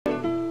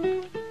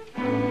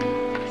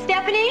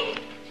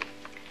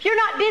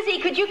not busy,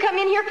 could you come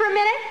in here for a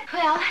minute?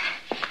 Well,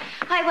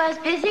 I was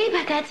busy,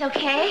 but that's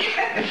okay.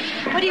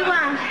 What do you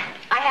want?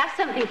 I have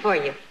something for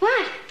you.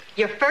 What?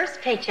 Your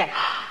first paycheck.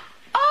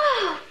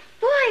 Oh,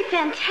 boy,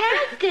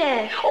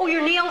 fantastic. Oh,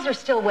 your nails are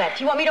still wet.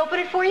 Do you want me to open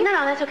it for you? No,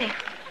 that's okay.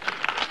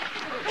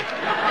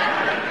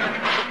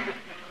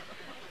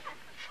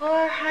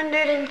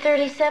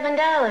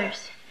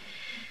 $437.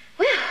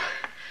 Well,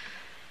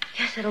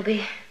 guess it'll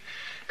be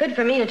good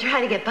for me to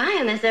try to get by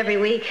on this every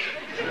week.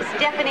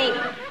 Stephanie,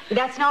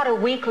 that's not a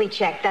weekly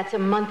check. That's a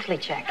monthly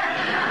check.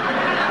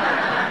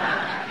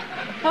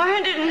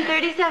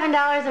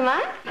 $437 a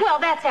month? Well,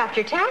 that's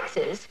after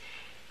taxes.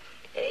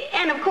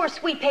 And, of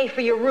course, we pay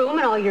for your room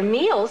and all your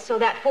meals, so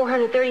that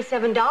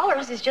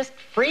 $437 is just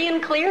free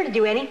and clear to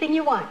do anything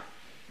you want.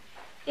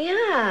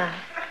 Yeah.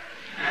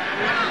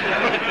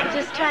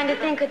 Just trying to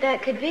think what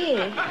that could be.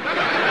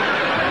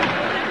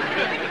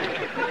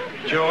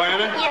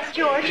 Joanna? Yes,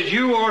 George? Did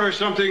you order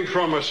something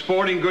from a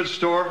sporting goods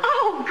store?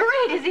 Oh,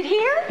 great. Is it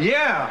here?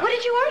 Yeah. What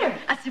did you order?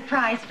 A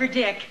surprise for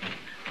Dick.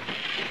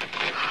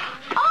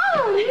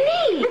 Oh,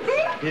 neat.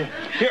 Yeah.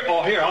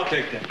 Here, I'll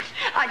take that.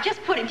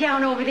 Just put it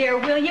down over there,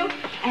 will you?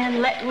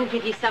 And let me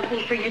give you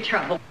something for your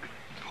trouble.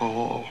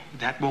 Oh,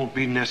 that won't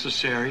be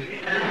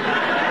necessary.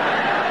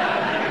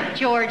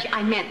 George,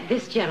 I meant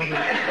this gentleman.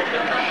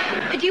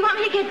 Do you want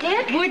me to get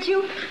Dick? Would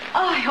you?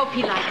 Oh, I hope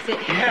he likes it.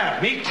 Yeah,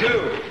 me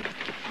too.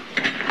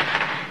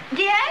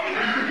 Dick,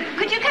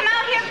 could you come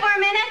out here for a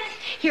minute?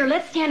 Here,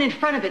 let's stand in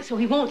front of it so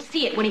he won't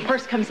see it when he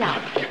first comes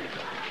out.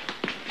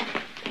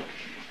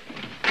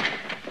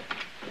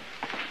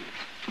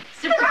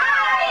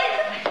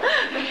 Surprise!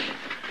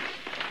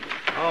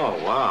 Oh,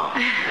 wow.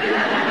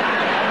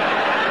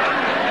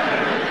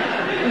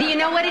 Do you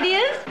know what it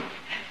is?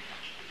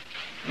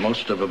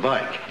 Most of a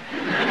bike.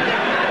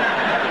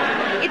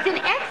 It's an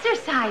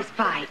exercise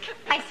bike.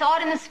 I saw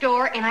it in the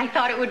store, and I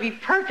thought it would be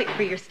perfect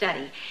for your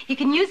study. You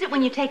can use it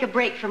when you take a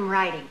break from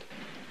writing.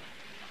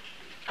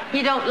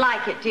 You don't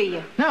like it, do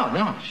you?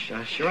 No,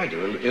 sure I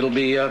do. It'll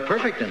be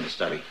perfect in the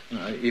study.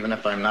 Even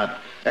if I'm not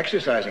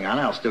exercising on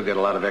it, I'll still get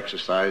a lot of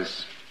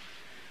exercise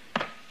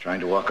trying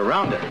to walk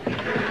around it.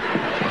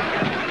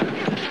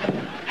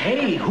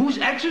 Hey, whose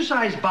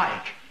exercise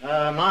bike?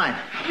 Mine.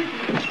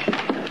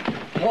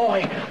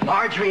 Boy,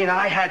 Marjorie and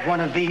I had one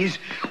of these.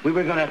 We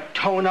were going to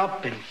tone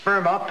up and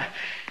firm up.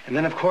 And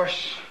then, of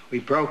course, we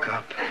broke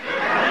up.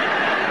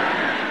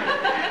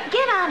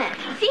 Get on it.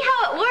 See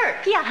how it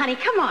works. Yeah, honey,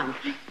 come on.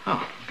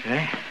 Oh,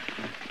 okay.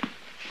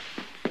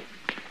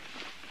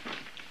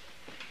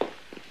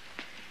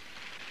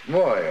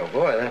 Boy, oh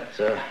boy, that's,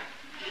 it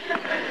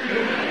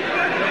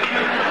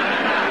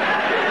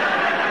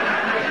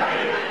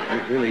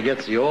really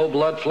gets the old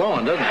blood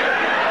flowing, doesn't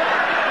it?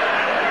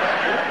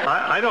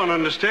 I don't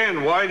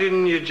understand. Why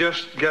didn't you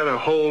just get a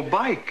whole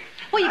bike?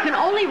 Well, you can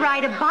only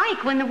ride a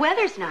bike when the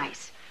weather's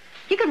nice.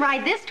 You can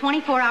ride this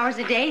 24 hours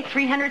a day,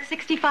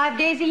 365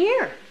 days a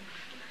year.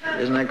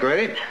 Isn't that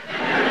great?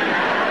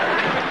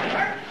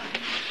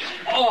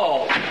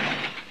 Oh,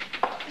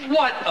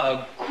 what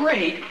a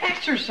great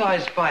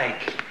exercise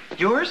bike.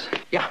 Yours?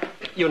 Yeah,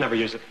 you'll never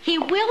use it. He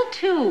will,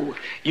 too.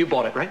 You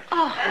bought it, right?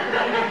 Oh,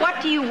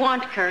 what do you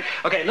want, Kirk?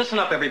 Okay, listen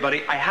up,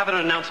 everybody. I have an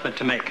announcement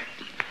to make.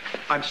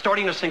 I'm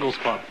starting a singles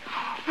club.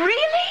 Really?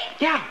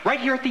 Yeah, right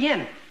here at the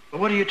inn.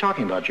 What are you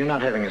talking about? You're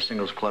not having a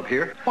singles club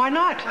here? Why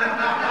not?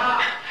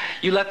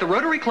 You let the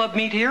Rotary Club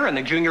meet here and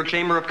the Junior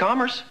Chamber of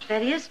Commerce.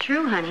 That is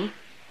true, honey.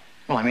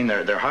 Well, I mean,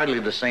 they're hardly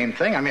the same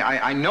thing. I mean,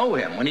 I know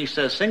him. When he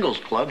says singles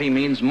club, he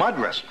means mud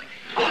wrestling.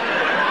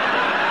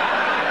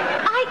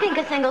 I think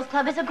a singles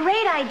club is a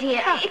great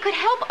idea. It could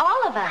help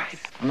all of us.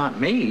 Not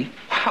me.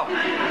 Wow.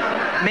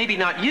 Maybe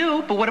not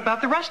you, but what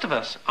about the rest of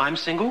us? I'm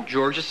single,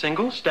 George is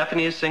single,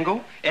 Stephanie is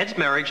single, Ed's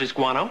marriage is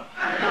guano.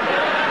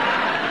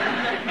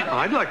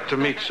 I'd like to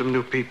meet some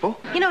new people.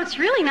 You know, it's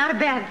really not a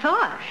bad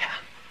thought.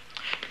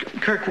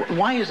 Kirk,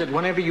 why is it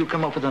whenever you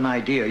come up with an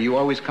idea, you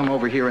always come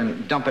over here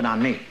and dump it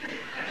on me?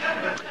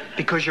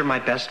 Because you're my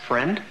best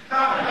friend?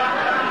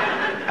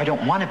 I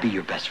don't want to be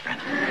your best friend.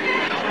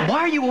 Why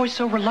are you always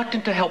so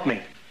reluctant to help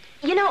me?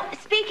 You know,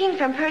 speaking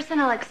from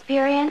personal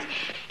experience,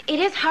 it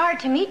is hard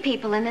to meet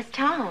people in this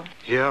town.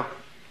 Yeah,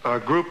 a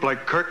group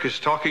like Kirk is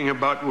talking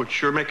about would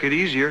sure make it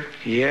easier.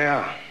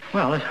 Yeah.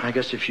 Well, I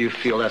guess if you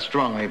feel that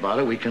strongly about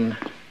it, we can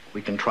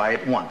try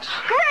it once.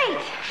 Great!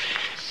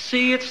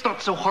 See, it's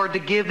not so hard to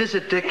give, is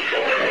it, Dick?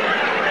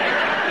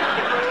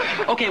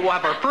 Okay, we'll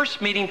have our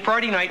first meeting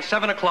Friday night,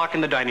 7 o'clock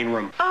in the dining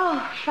room.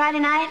 Oh, Friday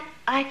night?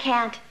 I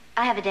can't.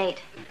 I have a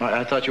date.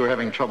 I thought you were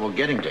having trouble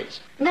getting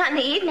dates. Not in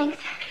the evenings.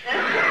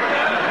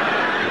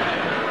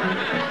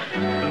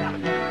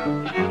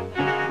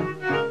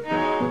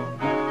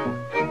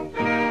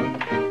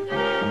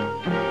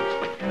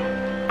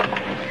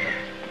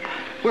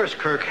 Where's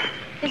Kirk?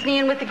 Isn't he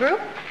in with the group?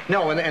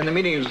 No, and the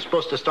meeting was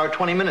supposed to start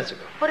 20 minutes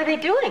ago. What are they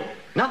doing?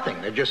 Nothing.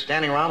 They're just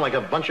standing around like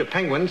a bunch of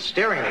penguins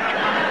staring at each other.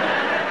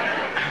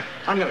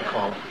 I'm going to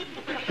call them.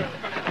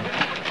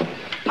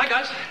 Hi,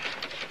 guys.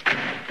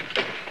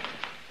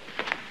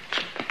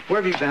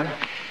 Where have you been?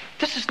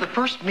 This is the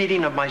first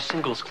meeting of my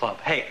singles club.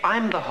 Hey,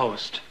 I'm the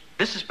host.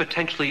 This is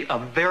potentially a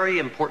very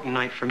important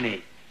night for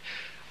me.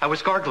 I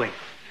was gargling.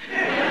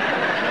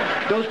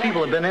 Those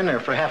people have been in there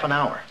for half an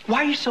hour.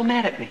 Why are you so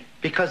mad at me?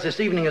 Because this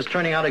evening is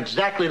turning out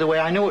exactly the way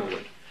I knew it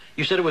would.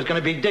 You said it was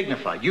going to be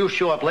dignified. You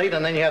show up late,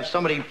 and then you have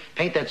somebody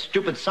paint that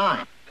stupid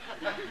sign.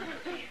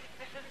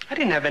 I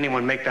didn't have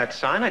anyone make that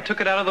sign. I took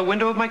it out of the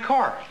window of my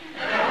car.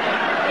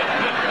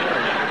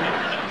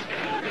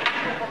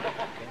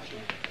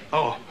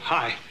 Oh,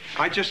 hi.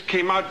 I just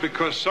came out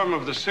because some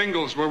of the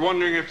singles were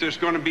wondering if there's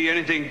going to be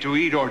anything to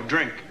eat or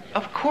drink.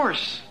 Of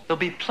course. There'll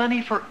be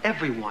plenty for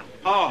everyone.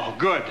 Oh,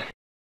 good.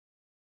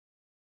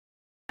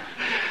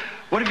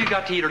 What have you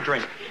got to eat or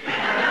drink?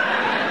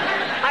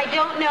 I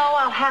don't know.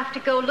 I'll have to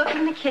go look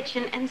in the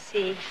kitchen and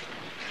see.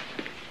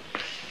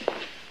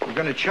 We're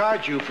going to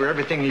charge you for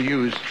everything you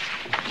use.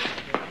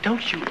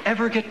 Don't you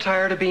ever get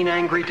tired of being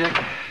angry, Dick?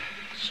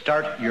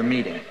 Start your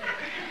meeting.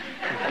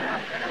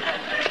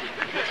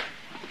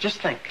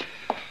 Just think.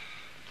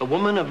 The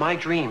woman of my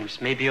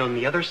dreams may be on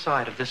the other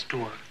side of this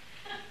door.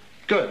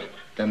 Good.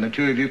 Then the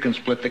two of you can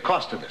split the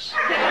cost of this.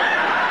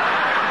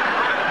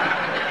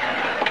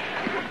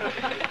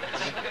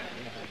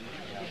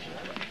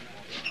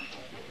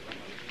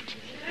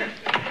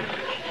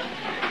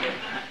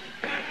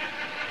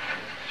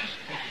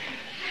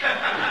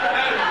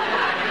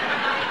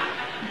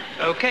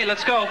 Okay,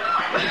 let's go.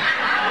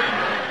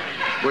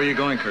 Where are you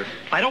going, Kirk?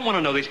 I don't want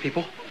to know these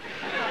people.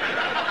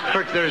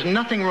 Kirk, there's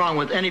nothing wrong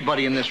with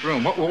anybody in this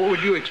room. What were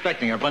you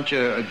expecting? A bunch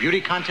of beauty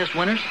contest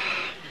winners?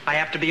 I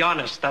have to be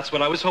honest. That's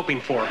what I was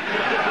hoping for.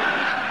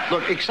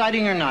 Look,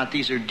 exciting or not,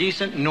 these are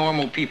decent,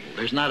 normal people.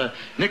 There's not a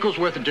nickel's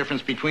worth of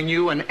difference between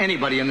you and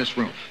anybody in this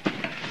room.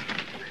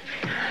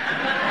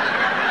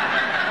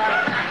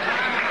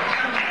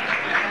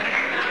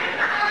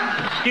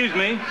 Excuse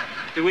me.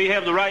 Do we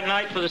have the right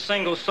night for the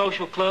Singles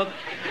Social Club?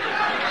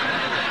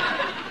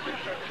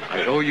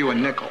 I owe you a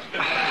nickel.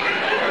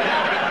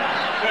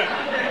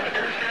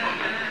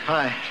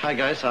 Hi,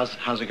 guys.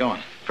 How's it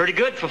going? Pretty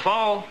good for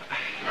fall.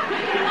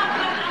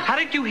 How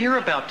did you hear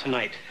about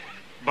tonight?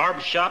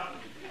 Barbershop.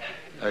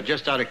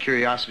 Just out of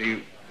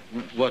curiosity,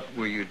 what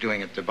were you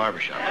doing at the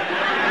barbershop?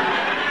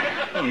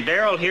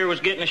 Daryl here was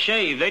getting a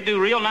shave. They do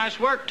real nice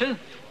work, too.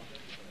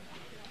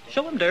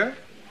 Show him, Daryl.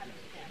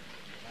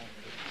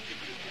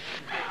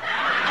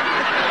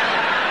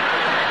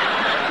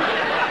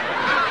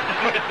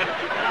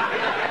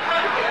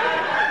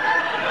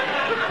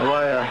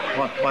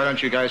 Why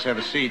don't you guys have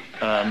a seat?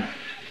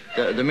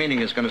 The meeting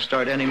is going to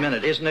start any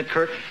minute, isn't it,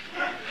 Kirk?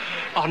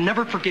 I'll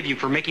never forgive you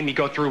for making me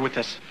go through with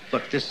this.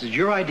 Look, this is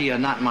your idea,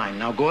 not mine.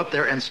 Now go up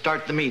there and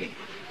start the meeting.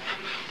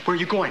 Where are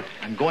you going?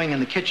 I'm going in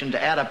the kitchen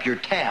to add up your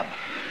tab.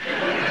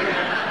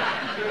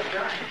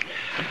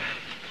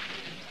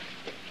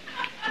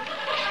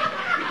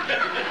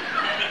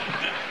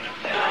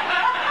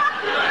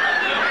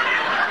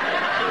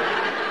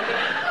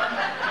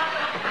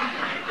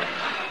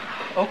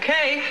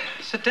 Okay,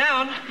 sit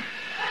down.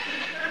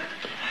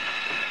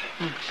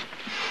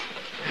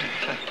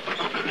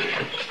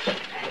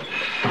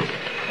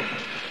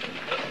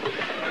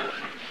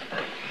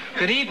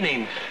 Good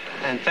evening,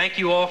 and thank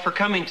you all for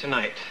coming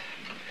tonight.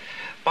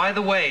 By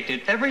the way,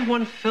 did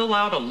everyone fill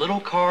out a little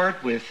card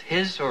with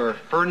his or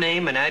her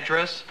name and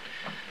address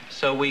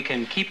so we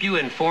can keep you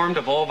informed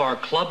of all of our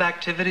club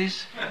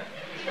activities?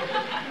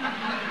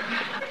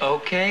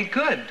 Okay,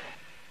 good.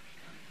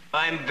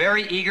 I'm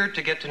very eager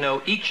to get to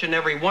know each and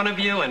every one of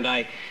you, and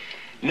I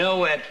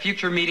know at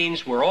future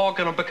meetings we're all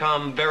going to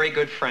become very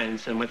good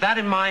friends. And with that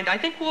in mind, I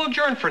think we'll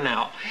adjourn for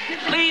now.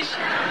 Please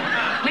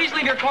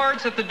leave your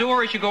cards at the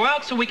door as you go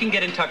out so we can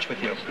get in touch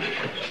with you.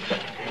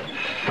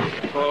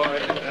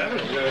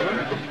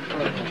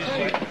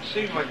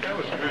 Seemed like that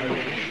was kind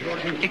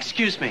of...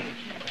 Excuse me.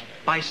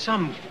 By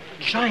some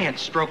giant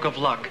stroke of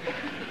luck,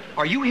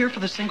 are you here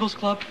for the singles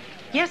club?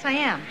 Yes, I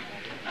am.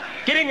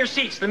 Get in your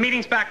seats. The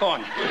meeting's back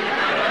on.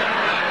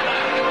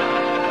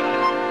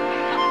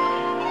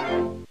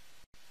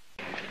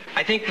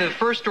 I think the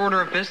first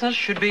order of business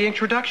should be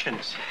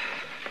introductions.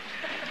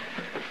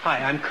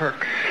 Hi, I'm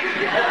Kirk.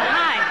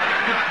 Hi.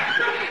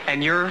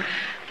 And you're?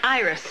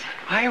 Iris.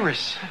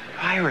 Iris.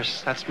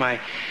 Iris. That's my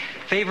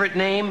favorite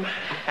name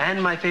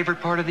and my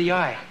favorite part of the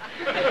eye.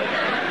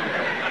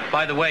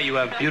 By the way, you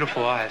have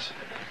beautiful eyes.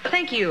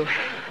 Thank you.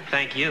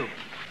 Thank you.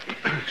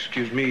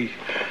 Excuse me,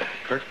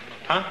 Kirk.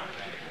 Huh?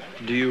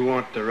 Do you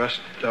want the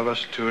rest of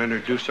us to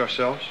introduce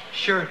ourselves?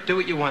 Sure, do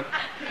what you want.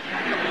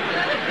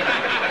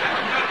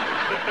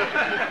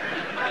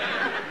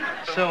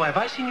 So, have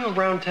I seen you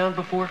around town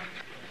before?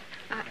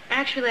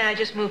 Actually, I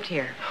just moved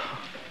here.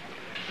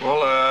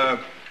 Well,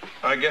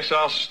 I guess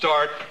I'll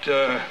start.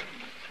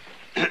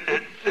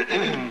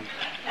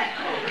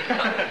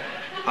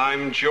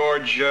 I'm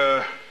George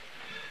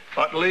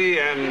Utley,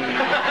 and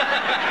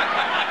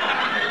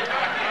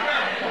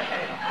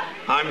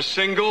I'm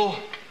single.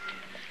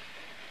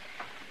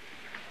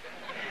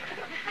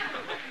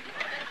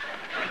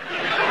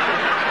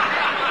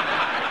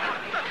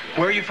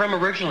 Where are you from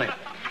originally?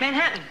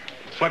 Manhattan.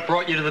 What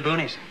brought you to the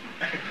boonies?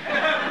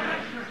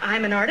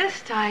 I'm an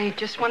artist. I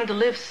just wanted to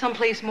live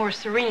someplace more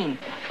serene.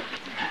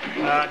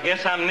 I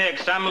guess I'm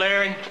next. I'm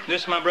Larry.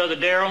 This is my brother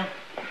Daryl.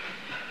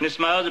 This is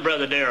my other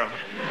brother Daryl.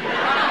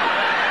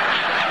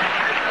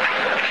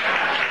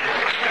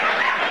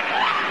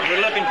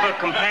 We're looking for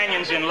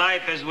companions in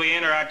life as we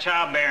enter our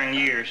childbearing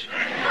years.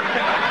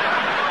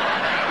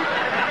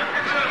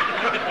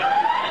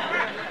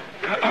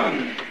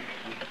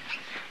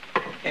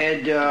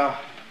 Ed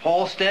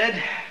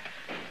Halstead,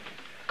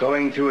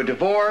 going through a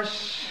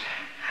divorce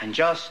and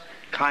just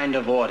kind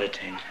of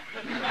auditing.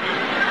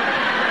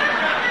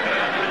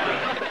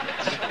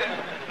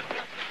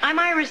 I'm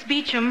Iris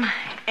Beecham,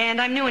 and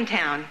I'm new in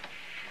town.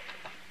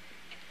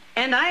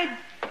 And I'm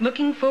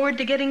looking forward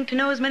to getting to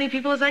know as many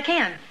people as I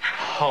can.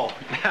 Oh,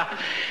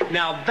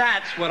 now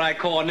that's what I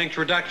call an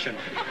introduction.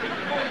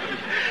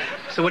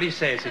 So what do you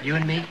say? Is it you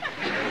and me?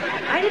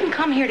 I didn't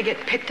come here to get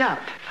picked up.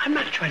 I'm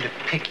not trying to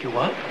pick you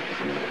up.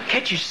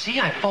 Can't you see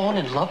I've fallen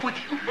in love with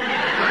you?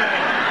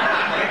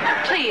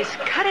 Please,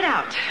 cut it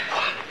out.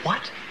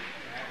 What?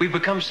 We've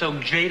become so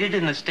jaded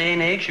in this day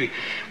and age,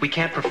 we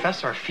can't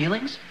profess our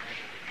feelings?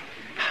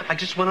 I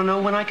just want to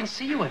know when I can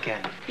see you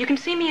again. You can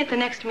see me at the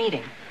next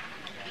meeting.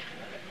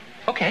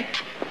 Okay.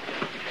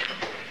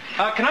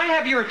 Can I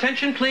have your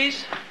attention,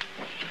 please?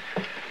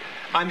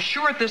 I'm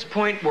sure at this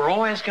point we're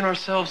all asking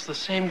ourselves the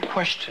same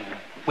question.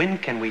 When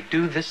can we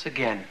do this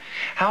again?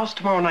 How's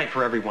tomorrow night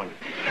for everyone?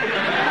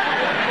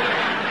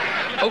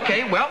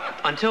 Okay, well,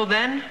 until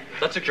then,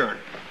 let's adjourn.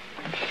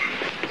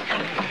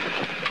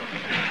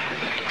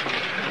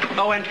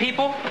 Oh, and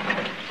people,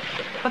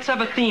 let's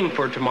have a theme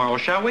for tomorrow,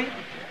 shall we?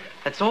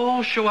 Let's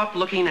all show up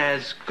looking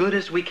as good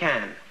as we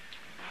can.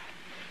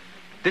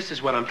 This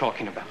is what I'm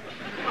talking about.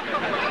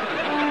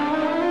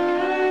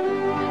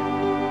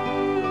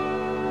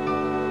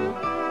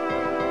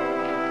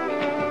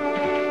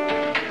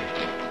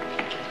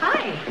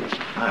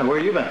 Hi, where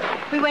you been?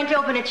 We went to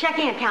open a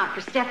checking account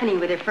for Stephanie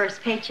with her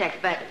first paycheck,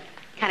 but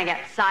kind of got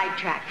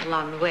sidetracked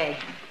along the way.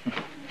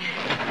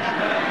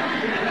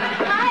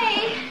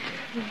 Hi.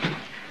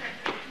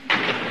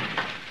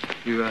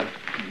 You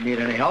need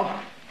any help?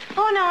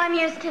 Oh, no, I'm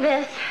used to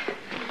this.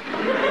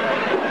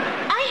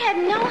 I had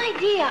no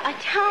idea a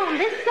town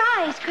this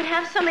size could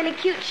have so many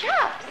cute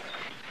shops.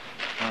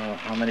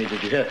 How many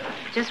did you hit?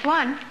 Just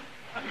one.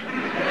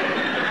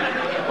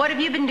 What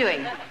have you been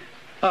doing?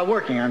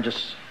 Working. I'm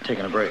just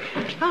taking a break.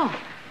 Oh,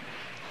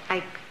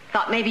 I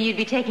thought maybe you'd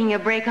be taking a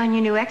break on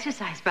your new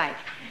exercise bike.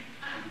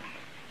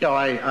 Yeah,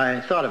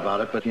 I thought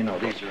about it, but, these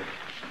are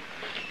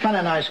kind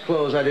of nice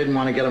clothes. I didn't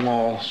want to get them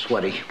all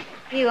sweaty.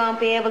 You won't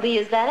be able to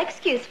use that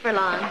excuse for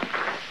long.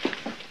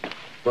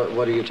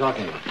 What are you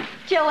talking about?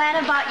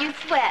 Joanna bought you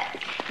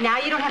sweats. Now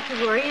you don't have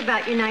to worry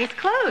about your nice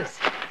clothes.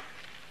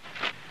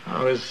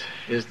 Oh, is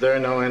there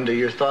no end to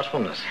your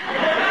thoughtfulness?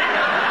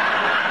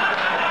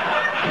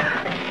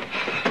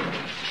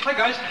 Hi,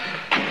 guys.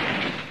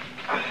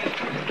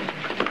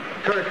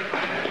 Kirk,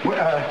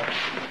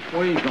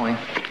 where are you going?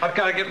 I've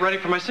got to get ready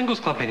for my singles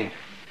club meeting.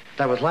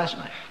 That was last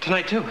night.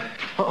 Tonight, too.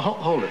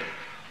 Hold it.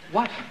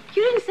 What?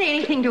 You didn't say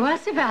anything to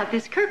us about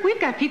this, Kirk. We've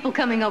got people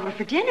coming over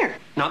for dinner.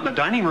 Not in the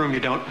dining room, you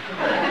don't.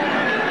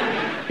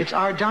 It's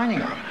our dining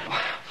room.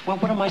 Well,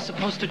 what am I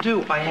supposed to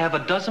do? I have a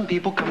dozen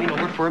people coming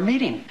over for a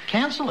meeting.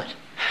 Cancel it.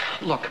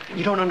 Look,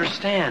 you don't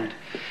understand.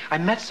 I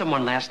met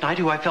someone last night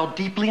who I fell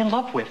deeply in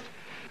love with.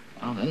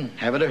 Well, then,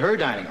 have it at her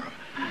dining room.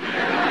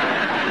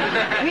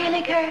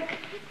 Really, Kirk?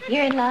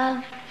 You're in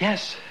love?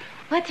 Yes.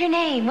 What's her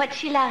name? What's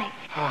she like?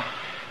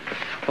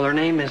 Well, her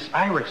name is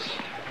Iris.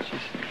 She's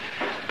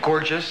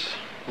gorgeous,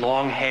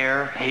 long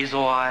hair,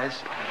 hazel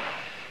eyes,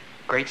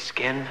 great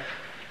skin.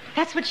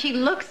 That's what she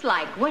looks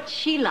like. What's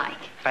she like?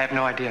 I have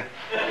no idea.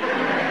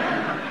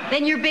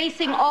 Then you're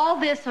basing all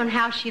this on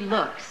how she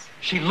looks.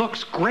 She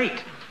looks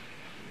great.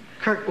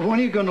 Kirk, when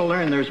are you going to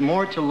learn there's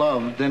more to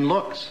love than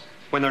looks?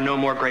 When there are no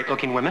more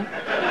great-looking women?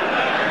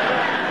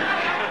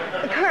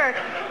 Kirk,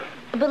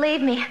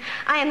 believe me,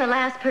 I am the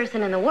last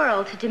person in the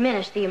world to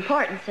diminish the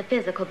importance of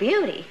physical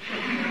beauty.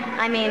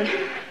 I mean...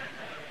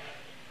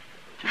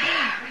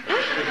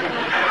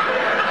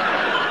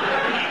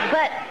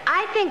 But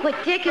I think what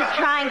Dick is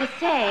trying to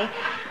say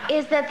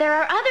is that there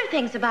are other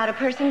things about a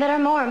person that are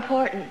more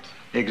important.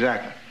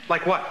 Exactly.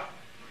 Like what?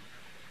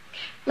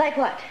 Like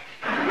what?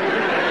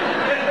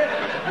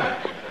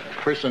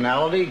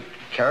 Personality,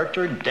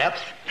 character,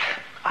 depth.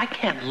 I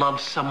can't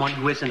love someone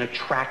who isn't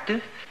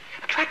attractive.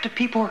 Attractive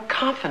people are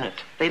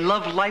confident. They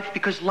love life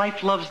because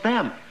life loves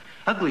them.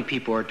 Ugly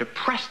people are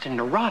depressed and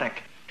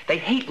neurotic. They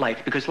hate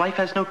life because life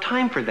has no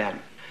time for them.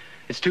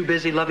 It's too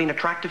busy loving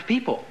attractive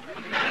people.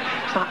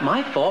 It's not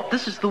my fault.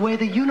 This is the way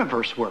the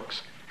universe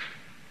works.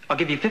 I'll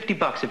give you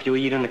 $50 if you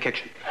eat in the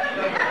kitchen.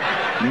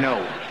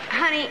 No.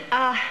 Honey,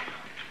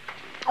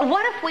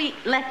 what if we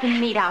let them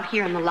meet out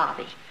here in the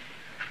lobby?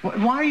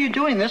 Why are you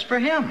doing this for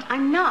him?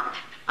 I'm not.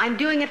 I'm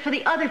doing it for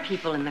the other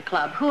people in the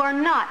club who are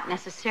not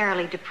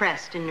necessarily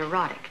depressed and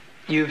neurotic.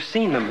 You've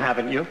seen them,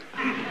 haven't you?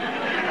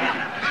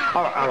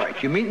 All right,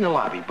 you meet in the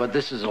lobby, but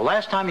this is the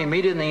last time you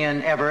meet in the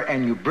inn ever,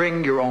 and you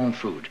bring your own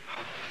food.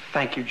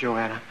 Thank you,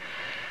 Joanna.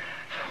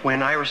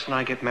 When Iris and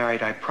I get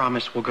married, I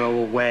promise we'll go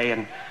away,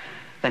 and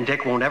then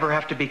Dick won't ever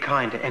have to be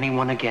kind to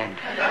anyone again.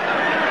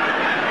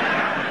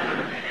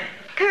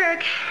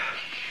 Kirk,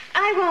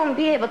 I won't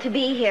be able to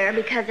be here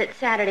because it's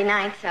Saturday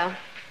night, so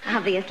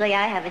obviously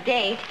I have a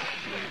date.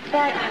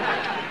 But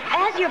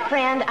as your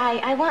friend,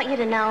 I want you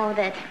to know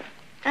that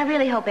I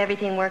really hope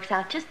everything works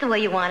out just the way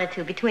you want it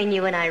to between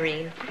you and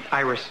Irene.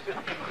 Iris.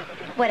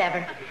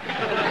 Whatever.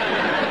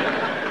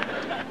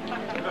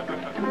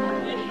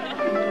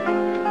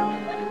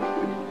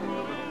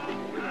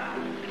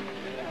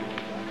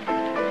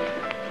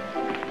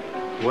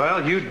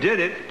 Well, you did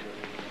it.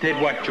 Did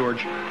what,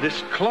 George?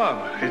 This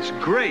club, it's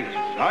great.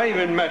 I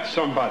even met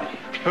somebody.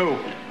 Who?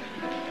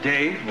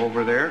 Dave,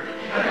 over there.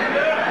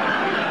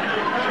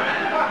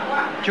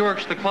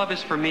 George, the club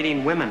is for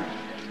meeting women.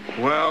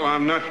 Well,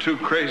 I'm not too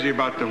crazy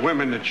about the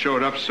women that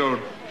showed up, so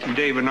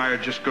Dave and I are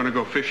just going to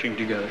go fishing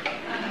together.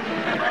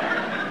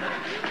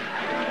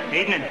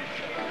 Evening.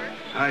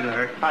 Hi,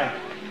 Larry. Hi.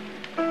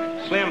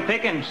 Slim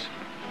Pickens.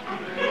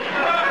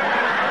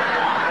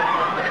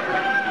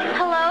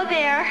 Hello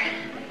there.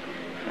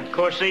 Of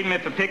course, even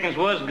if the pickings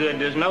was good,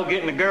 there's no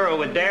getting a girl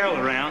with Daryl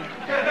around.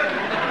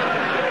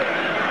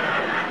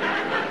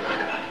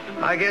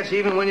 I guess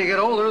even when you get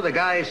older, the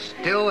guys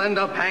still end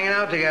up hanging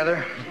out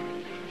together.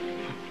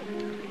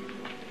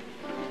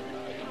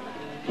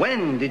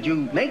 When did you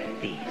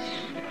make these?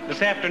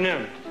 This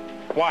afternoon.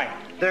 Why?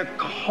 They're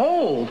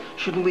cold.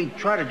 Shouldn't we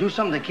try to do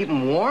something to keep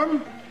them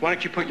warm? Why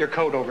don't you put your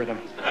coat over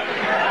them?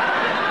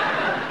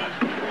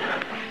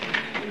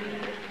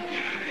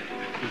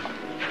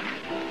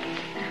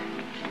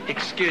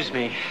 Excuse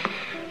me.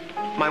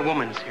 My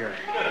woman's here.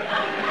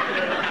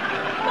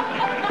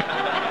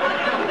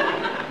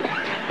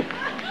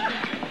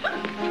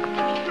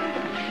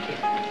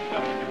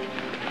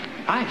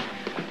 Hi.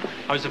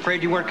 I was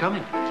afraid you weren't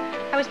coming.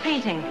 I was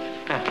painting.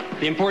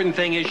 The important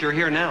thing is you're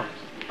here now.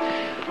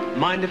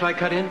 Mind if I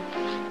cut in?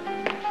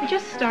 We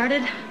just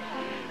started.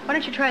 Why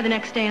don't you try the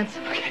next dance?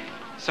 Okay.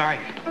 Sorry.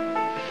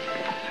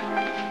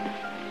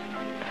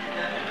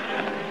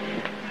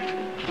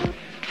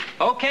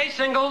 Okay,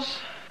 singles.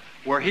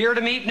 We're here to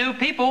meet new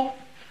people.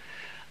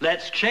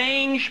 Let's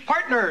change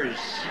partners.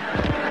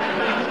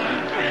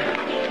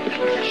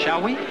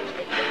 Shall we?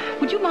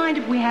 Would you mind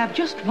if we have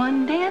just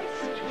one dance?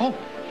 Oh,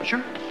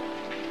 sure.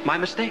 My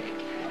mistake.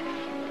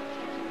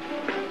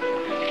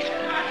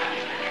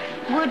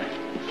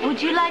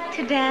 Would you like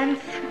to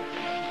dance?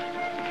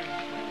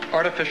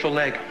 Artificial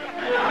leg.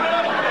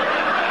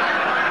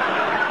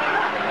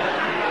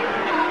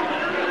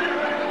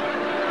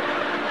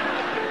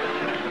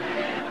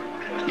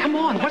 Come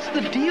on, what's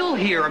the deal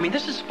here? I mean,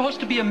 this is supposed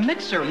to be a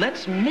mixer.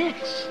 Let's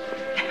mix.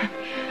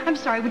 I'm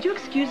sorry, would you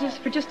excuse us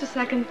for just a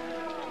second?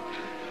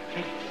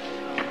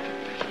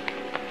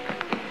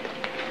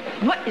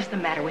 What is the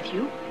matter with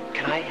you?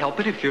 Can I help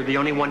it if you're the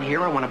only one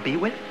here I want to be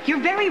with?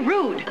 You're very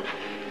rude.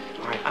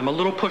 All right, I'm a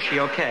little pushy,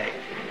 okay.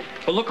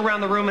 But look around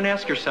the room and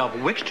ask yourself,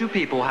 which two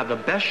people have the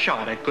best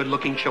shot at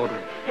good-looking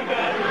children?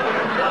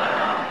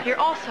 You're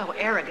also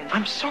arrogant.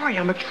 I'm sorry,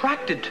 I'm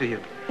attracted to you.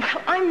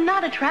 Well, I'm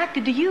not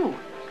attracted to you.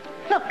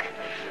 Look,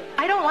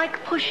 I don't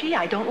like pushy,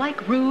 I don't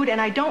like rude,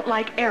 and I don't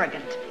like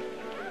arrogant.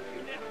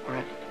 All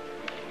right.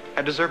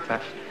 I deserve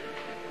that.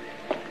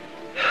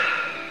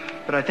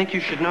 But I think you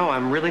should know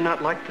I'm really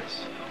not like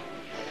this.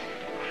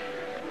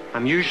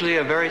 I'm usually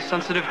a very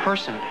sensitive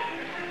person.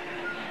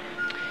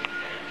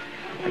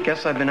 I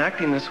guess I've been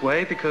acting this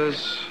way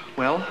because,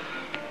 well,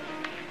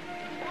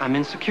 I'm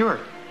insecure.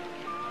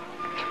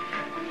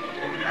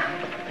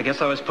 I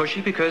guess I was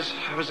pushy because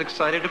I was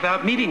excited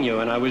about meeting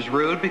you, and I was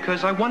rude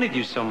because I wanted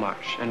you so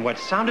much. And what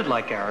sounded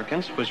like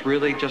arrogance was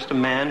really just a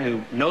man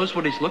who knows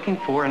what he's looking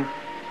for and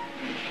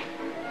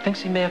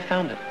thinks he may have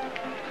found it.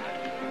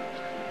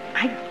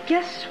 I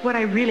guess what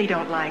I really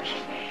don't like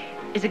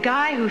is a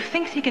guy who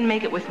thinks he can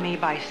make it with me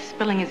by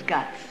spilling his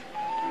guts.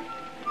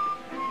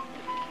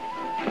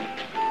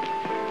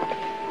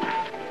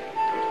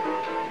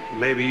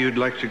 Maybe you'd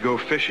like to go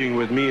fishing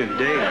with me and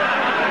Dave.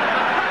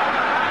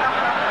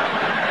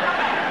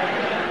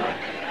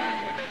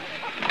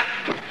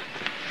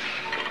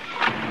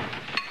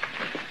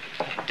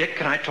 Dick,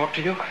 can I talk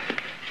to you?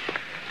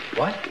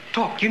 What?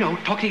 Talk, you know,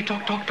 talk.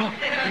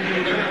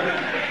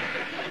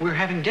 We're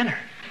having dinner.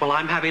 Well,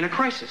 I'm having a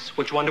crisis.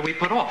 Which one do we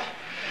put off?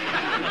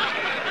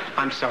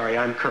 I'm sorry,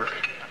 I'm Kirk.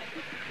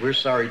 We're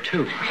sorry,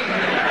 too.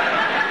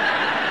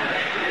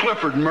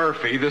 Clifford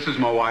Murphy, this is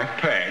my wife,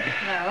 Peg.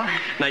 Hello.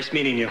 Nice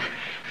meeting you.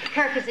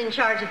 Kirk is in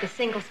charge of the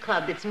singles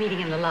club that's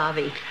meeting in the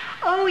lobby.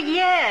 Oh,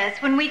 yes.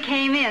 When we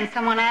came in,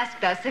 someone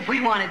asked us if we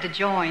wanted to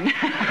join.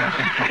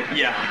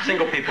 Yeah,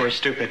 single people are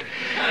stupid.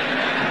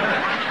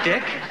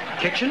 Dick,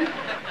 kitchen?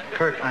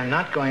 Kurt, I'm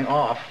not going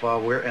off while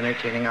we're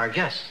entertaining our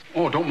guests.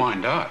 Oh, don't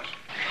mind us.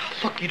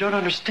 Look, you don't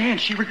understand.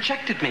 She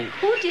rejected me.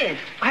 Who did?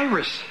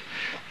 Iris.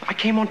 I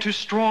came on too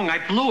strong. I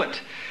blew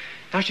it.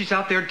 Now she's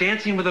out there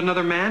dancing with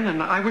another man,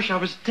 and I wish I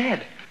was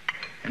dead.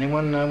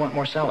 Anyone want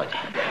more salad?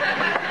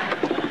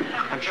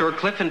 I'm sure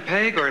Cliff and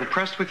Peg are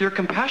impressed with your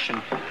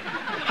compassion.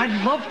 I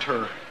loved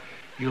her.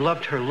 You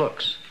loved her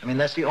looks. I mean,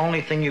 that's the only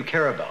thing you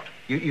care about.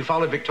 You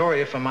followed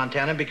Victoria from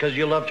Montana because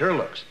you loved her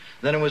looks.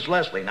 Then it was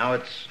Leslie. Now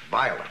it's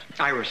Violet.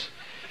 Iris.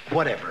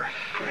 Whatever.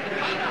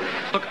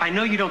 Look, I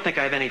know you don't think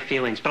I have any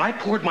feelings, but I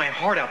poured my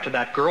heart out to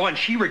that girl, and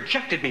she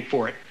rejected me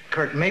for it.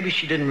 Kurt, maybe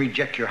she didn't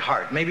reject your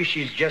heart. Maybe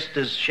she's just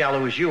as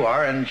shallow as you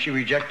are, and she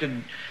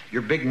rejected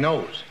your big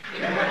nose.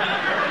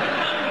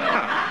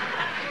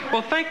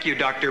 Well, thank you,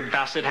 Dr.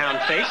 Basset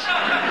Houndface.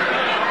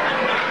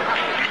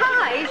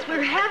 Guys,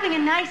 we're having a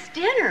nice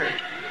dinner.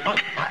 Oh,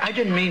 I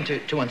didn't mean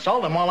to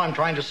insult him. All I'm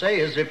trying to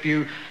say is if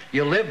you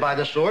live by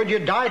the sword, you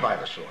die by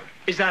the sword.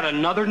 Is that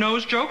another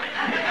nose joke?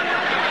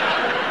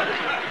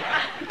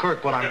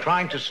 Kirk, what I'm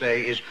trying to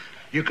say is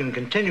you can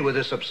continue with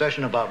this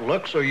obsession about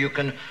looks, or you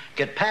can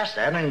get past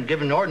that and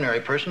give an ordinary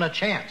person a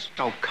chance.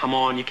 Oh, come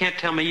on. You can't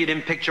tell me you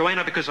didn't pick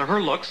Joanna because of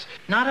her looks.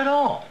 Not at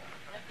all.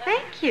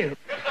 Thank you.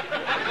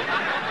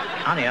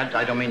 Honey,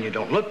 I don't mean you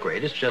don't look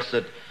great. It's just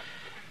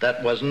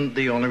that wasn't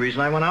the only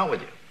reason I went out with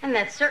you. And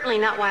that's certainly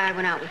not why I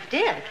went out with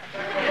Dick.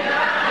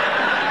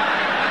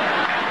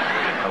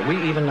 Are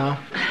we even now?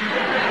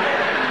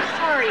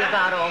 Sorry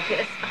about all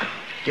this.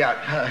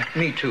 Yeah,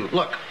 me too.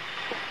 Look,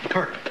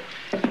 Kirk,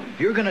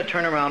 you're going to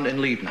turn around and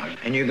leave now.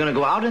 And you're going to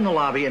go out in the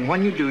lobby, and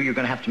when you do, you're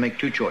going to have to make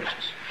two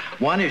choices.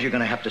 One is you're going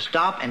to have to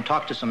stop and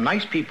talk to some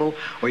nice people,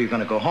 or you're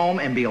going to go home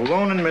and be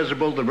alone and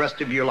miserable the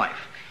rest of your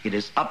life. It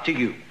is up to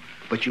you,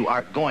 but you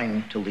are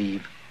going to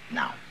leave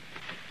now.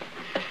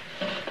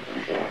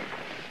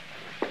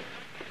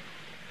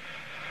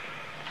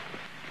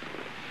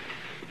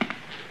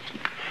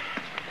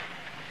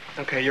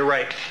 Okay, you're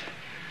right.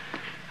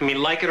 I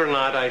mean, like it or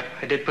not, I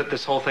did put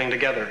this whole thing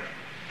together.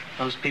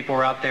 Those people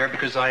were out there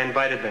because I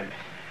invited them.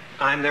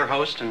 I'm their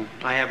host, and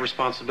I have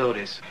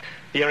responsibilities.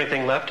 The only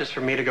thing left is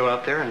for me to go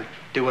out there and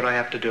do what I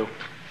have to do.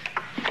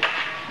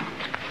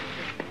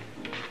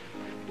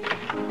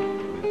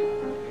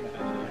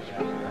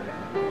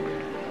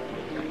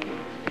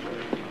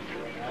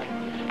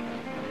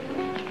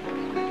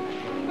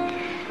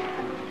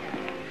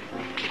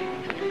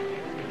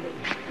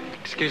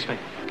 Excuse me.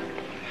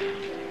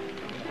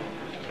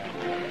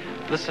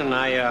 Listen,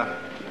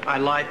 I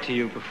lied to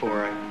you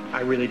before. I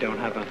really don't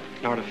have an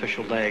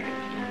artificial leg.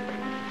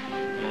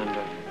 And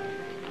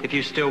if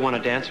you still want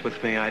to dance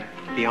with me, I'd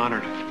be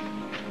honored.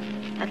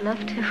 I'd love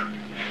to.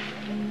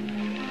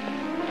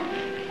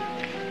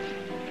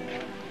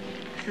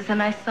 This is a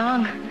nice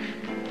song.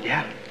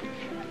 Yeah.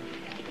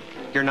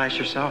 You're nice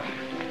yourself.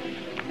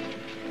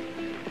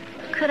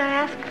 Could I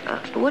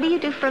ask, what do you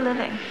do for a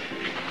living?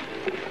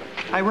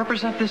 I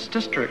represent this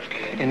district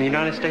in the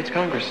United States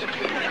Congress.